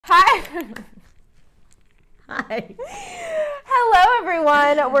Hi. Hello,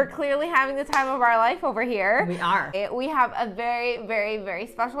 everyone. We're clearly having the time of our life over here. We are. We have a very, very, very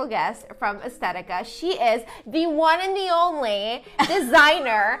special guest from Estetica. She is the one and the only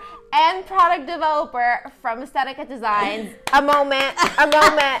designer and product developer from Estetica Designs. A moment.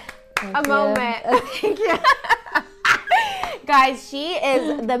 Thank you. Guys, she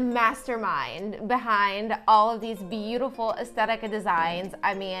is the mastermind behind all of these beautiful Estetica designs.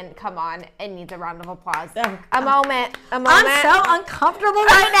 I mean, come on, it needs a round of applause. A moment. I'm so uncomfortable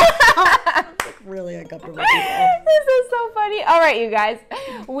right now. I'm like really uncomfortable. This is so funny. All right, you guys,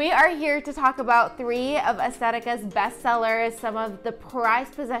 we are here to talk about 3 of Estetica's bestsellers, some of the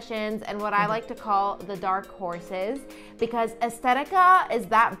prized possessions, and what I like to call the dark horses, because Estetica is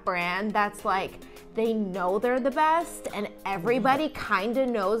that brand that's like, they know they're the best, and everybody kind of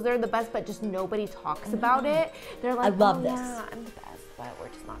knows they're the best, but just nobody talks about it. They're like, I love this. Yeah, I'm the best, but we're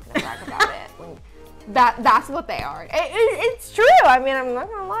just not going to brag about it. Like, that's what they are. It's true. I mean, I'm not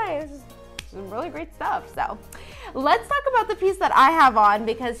going to lie. It's just some really great stuff. So let's talk about the piece that I have on,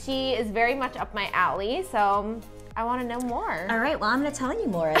 because she is very much up my alley. So I want to know more. All right, well, I'm going to tell you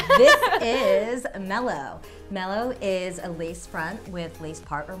more. This is Mellow. Mellow is a lace front with lace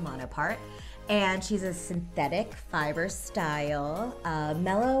part or mono part. And she's a synthetic fiber style.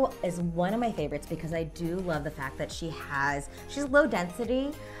 Mellow is one of my favorites because I do love the fact that she's low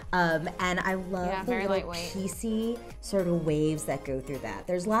density, and I love the little piecey sort of waves that go through that.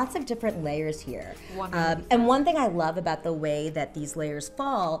 There's lots of different layers here. And one thing I love about the way that these layers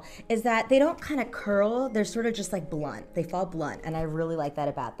fall is that they don't kind of curl, they're sort of just like blunt. They fall blunt, and I really like that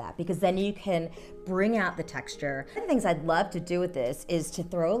about that, because then you can bring out the texture. One of the things I'd love to do with this is to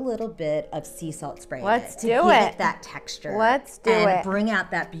throw a little bit of sea salt spray Let's in it to do give it. it that texture. Let's do and it. bring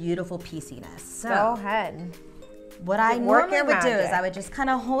out that beautiful pieciness. So go ahead. what I normally would do is I would just kind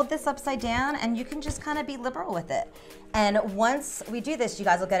of hold this upside down, and you can just kind of be liberal with it. And once we do this, you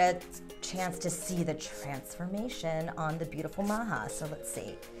guys will get a chance to see the transformation on the beautiful Mocha. So let's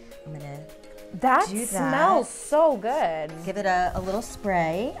see. I'm gonna That smells so good. Give it a little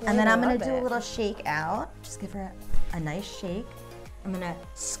spray, and then I'm gonna do a little shake out. Just give her a nice shake. I'm gonna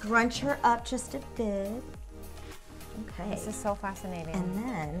scrunch her up just a bit. Okay. This is so fascinating. And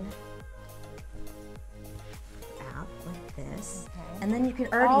then out like this. Okay. And then you can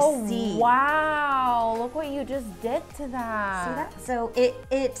already see. Wow, look what you just did to that. See that? So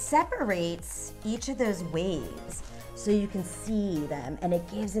it separates each of those waves, so you can see them, and it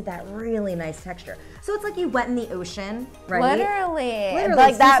gives it that really nice texture. So it's like you went in the ocean, right? Literally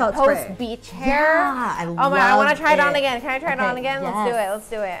like that post-beach hair. Yeah, I love it. Oh my, I want to try it on again. Can I try it on again? Yes. Let's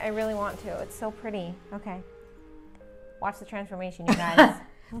do it. I really want to. It's so pretty. Okay. Watch the transformation, you guys.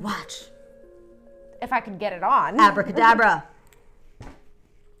 Watch. If I could get it on. Abracadabra.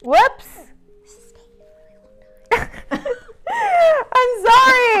 Whoops. I'm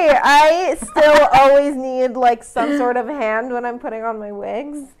sorry. I still always need like some sort of hand when I'm putting on my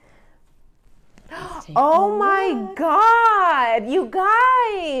wigs. Oh my God, you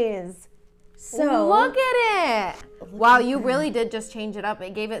guys. So look at it. Wow, you really did just change it up.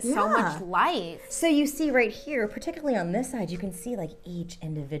 It gave it so much life. So you see right here, particularly on this side, you can see like each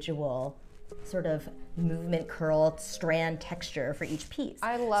individual sort of movement, curl, strand texture for each piece.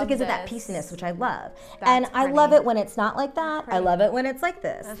 I love So it gives this. it that pieciness, which I love. That's I love it when it's not like that. I love it when it's like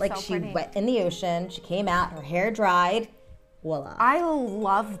this. That's like so she pretty. went in the ocean, she came out, her hair dried, voila. I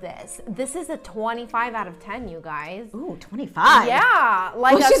love this. This is a 25 out of 10, you guys. Ooh, 25. Yeah,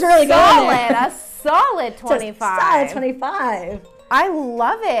 like she's really solid, a solid 25. Solid 25. I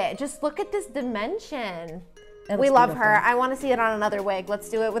love it. Just look at this dimension. We love her. I want to see it on another wig. Let's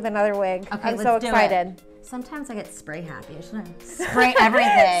do it with another wig. Okay, I'm so excited. Sometimes I get spray happy. I just want to spray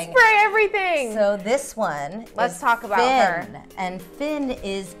everything. Spray everything. So this one Let's talk about Finn. her. And Finn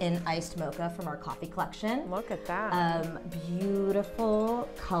is in iced mocha from our coffee collection. Look at that. Beautiful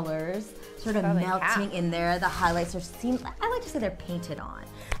colors, sort of melting in there. The highlights are I like to say they're painted on.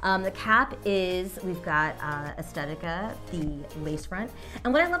 The cap is, we've got Estetica, the lace front.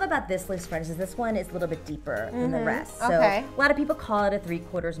 And what I love about this lace front is this one is a little bit deeper than the rest. So a lot of people call it a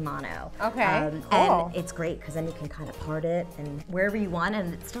 3/4 mono. Okay, cool. And it's great because then you can kind of part it and wherever you want,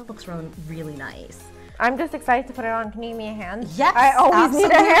 and it still looks really nice. I'm just excited to put it on. Can you give me a hand? Yes, I always need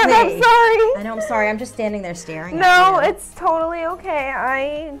a hand. I'm absolutely. sorry. I know, I'm sorry. I'm just standing there staring at No, you. it's totally okay.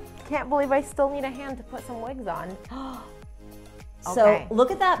 I can't believe I still need a hand to put some wigs on. So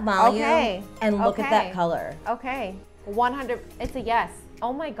look at that volume and look at that color. Okay, 100, it's a yes.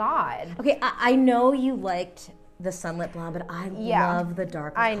 Oh my God. Okay, I know you liked the Sunlit Blonde, but I love the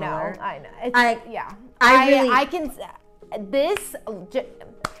darker color. I know. It's, I really, I can, this,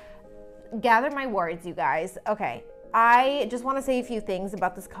 gather my words, you guys. Okay, I just want to say a few things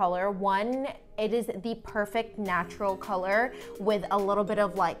about this color. One, it is the perfect natural color with a little bit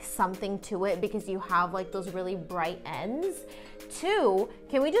of like something to it because you have like those really bright ends. Two,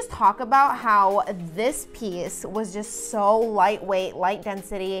 can we just talk about how this piece was just so lightweight, light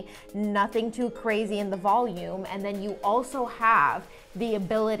density, nothing too crazy in the volume, and then you also have the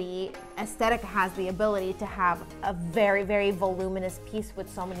ability, Estetica has the ability to have a very, very voluminous piece with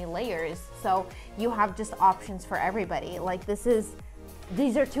so many layers. So you have just options for everybody. Like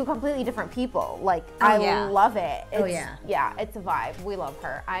these are two completely different people. Like I love it. Yeah, it's a vibe. We love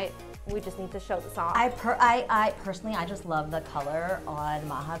her. We just need to show this off. I personally, I just love the color on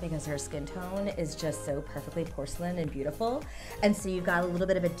Mocha because her skin tone is just so perfectly porcelain and beautiful. And so you've got a little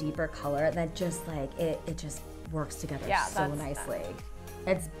bit of a deeper color that just like, it just works together so nicely.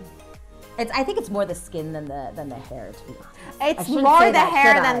 I think it's more the skin than the hair, to be honest. It's more the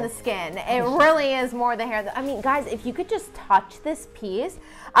hair than the skin. It really is more the hair. I mean, guys, if you could just touch this piece,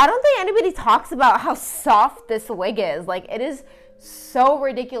 I don't think anybody talks about how soft this wig is. Like, it is so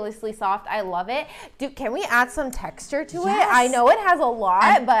ridiculously soft. I love it. Can we add some texture to it? I know it has a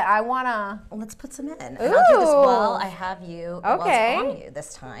lot, but I wanna. Let's put some in. And I'll do this while I have you. Okay. While it's on you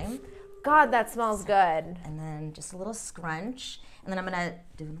this time. God, that smells good. And then just a little scrunch. And then I'm gonna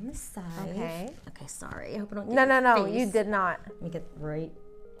do it on the side. Okay. Okay, sorry. I hope I don't get No, you did not. Let me get right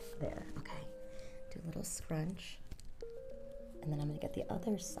there. Okay. Do a little scrunch. And then I'm gonna get the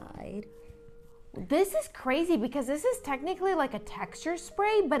other side. This is crazy because this is technically like a texture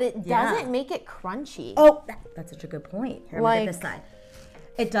spray, but it doesn't make it crunchy. Oh, that's such a good point. Here, I'm gonna get this side.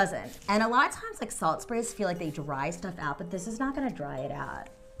 It doesn't. And a lot of times, like salt sprays feel like they dry stuff out, but this is not gonna dry it out.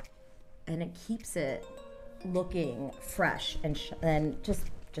 And it keeps it looking fresh and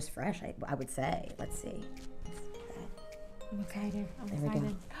just fresh, I would say. Let's see. I'm excited.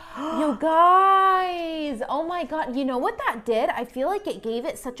 You guys, oh my God. You know what that did? I feel like it gave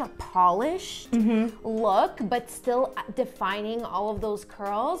it such a polished look, but still defining all of those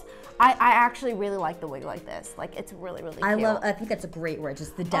curls. I actually really like the wig like this. Like, it's really, really cute. I think that's a great word,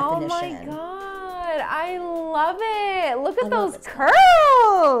 just the definition. Oh my God, I love it. Look at those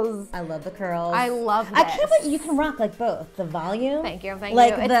curls. I love the curls. I love this. I can't believe you can rock like both. The volume. Thank you. It's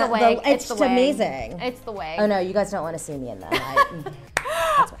the wig. It's just amazing. It's the wig. Oh no, you guys don't want to see me in that.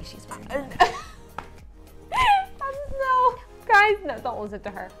 That's why she's wearing it. No, guys, no, don't listen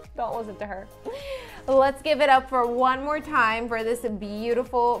to her. Don't listen to her. Let's give it up for one more time for this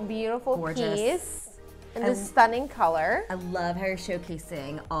beautiful, beautiful piece. In this stunning color. I love how you're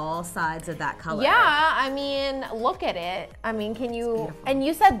showcasing all sides of that color. Yeah, I mean, look at it. I mean, can you, and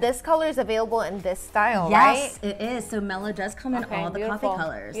you said this color is available in this style, right? Yes, it is. So Mellow does come in all the coffee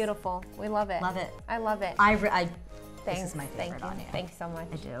colors. Beautiful. We love it. Love it. I love it. This is my favorite on you. Thanks so much.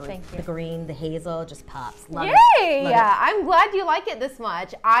 I do. Thank you. The green, the hazel just pops. Love Yay! it. Love it. I'm glad you like it this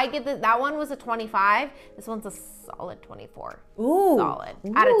much. I get that one was a 25. This one's a solid 24. Ooh. Solid.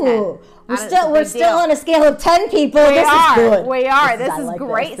 Out of 10. We're still on a scale of 10 people. This is good. We are. This is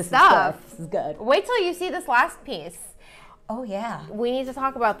great stuff. This is good. Wait till you see this last piece. Oh yeah. We need to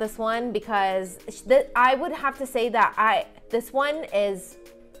talk about this one because I would have to say that this one is,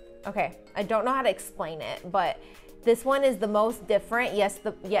 okay, I don't know how to explain it, but this one is the most different,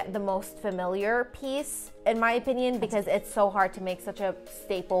 yet the most familiar piece, in my opinion, because it's so hard to make such a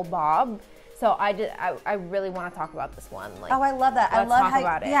staple bob. So I really want to talk about this one. Like, oh, I love that. I love how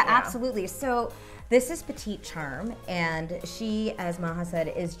about it. Yeah, absolutely. So this is Petite Charm, and she, as Mocha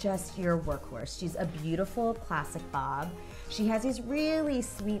said, is just your workhorse. She's a beautiful classic bob. She has these really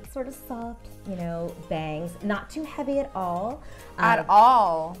sweet, sort of soft, bangs, not too heavy at all. At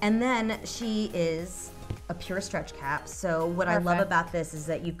all. And then she is a pure stretch cap. So what I love about this is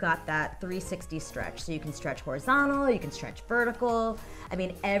that you've got that 360 stretch. So you can stretch horizontal, you can stretch vertical. I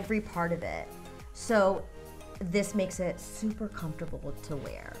mean, every part of it. So this makes it super comfortable to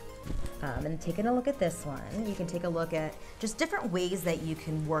wear. And taking a look at this one, you can take a look at just different ways that you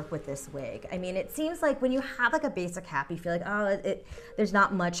can work with this wig. I mean, it seems like when you have like a basic cap, you feel like, oh, there's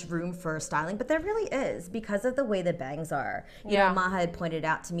not much room for styling, but there really is because of the way the bangs are. You know, Mocha had pointed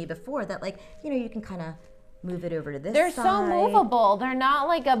out to me before that, like, you can kind of move it over to this side. They're so movable. They're not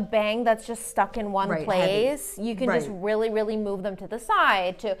like a bang that's just stuck in one place. Heavy. You can just really, really move them to the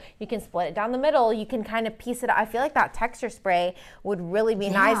side. You can split it down the middle. You can kind of piece it up. I feel like that texture spray would really be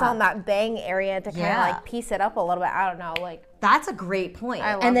nice on that bang area to kind of like piece it up a little bit. I don't know, like That's a great point.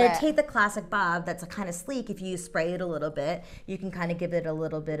 I love and then it. take the classic bob that's kind of sleek. If you spray it a little bit, you can kind of give it a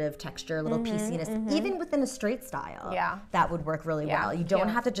little bit of texture, a little pieciness, even within a straight style. Yeah. That would work really well. You don't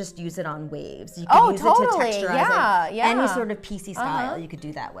have to just use it on waves. You can use totally. it to texturize Yeah. any sort of piecey style you could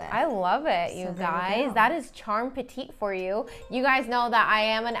do that with. I love it, you guys. That is Charm Petite for you. You guys know that I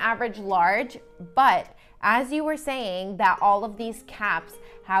am an average large, but as you were saying, that all of these caps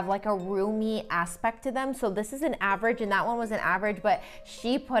have like a roomy aspect to them. So this is an average and that one was an average, but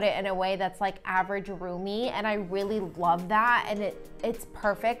she put it in a way that's like average roomy, and I really love that. And it's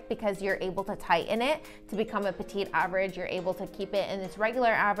perfect because you're able to tighten it to become a petite average. You're able to keep it in its regular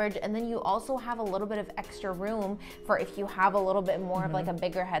average, and then you also have a little bit of extra room for if you have a little bit more of like a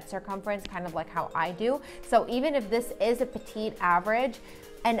bigger head circumference, kind of like how I do. So even if this is a petite average,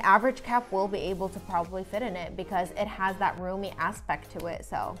 an average cap will be able to probably fit in it because it has that roomy aspect to it.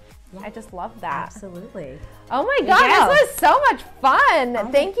 So I just love that. Absolutely. Oh my God, this was so much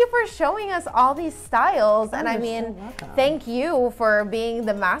fun. Thank you for showing us all these styles. And I mean, thank you for being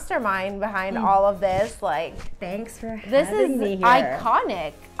the mastermind behind all of this. Like, thanks for this having is me here.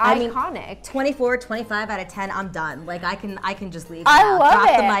 iconic. I mean, iconic. 24, 25 out of 10, I'm done. Like I can just leave. I now. love Drop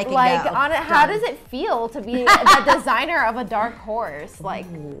it. the mic and like, go. on it, how does it feel to be the designer of a dark horse? Like,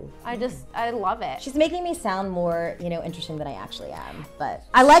 I love it. She's making me sound more, interesting than I actually am. But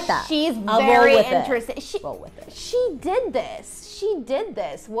I like that. She's I'll very roll with interesting. It. Roll with it. She did this. She did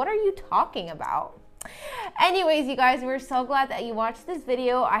this. What are you talking about? Anyways, you guys, we're so glad that you watched this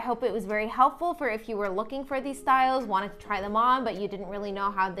video. I hope it was very helpful for if you were looking for these styles, wanted to try them on, but you didn't really know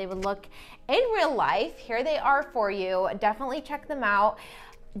how they would look in real life. Here they are for you. Definitely check them out.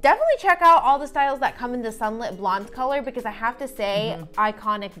 Definitely check out all the styles that come in the Sunlit Blonde color, because I have to say,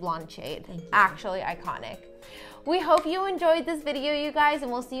 iconic blonde shade. Actually iconic. We hope you enjoyed this video, you guys,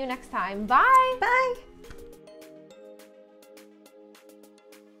 and we'll see you next time. Bye. Bye.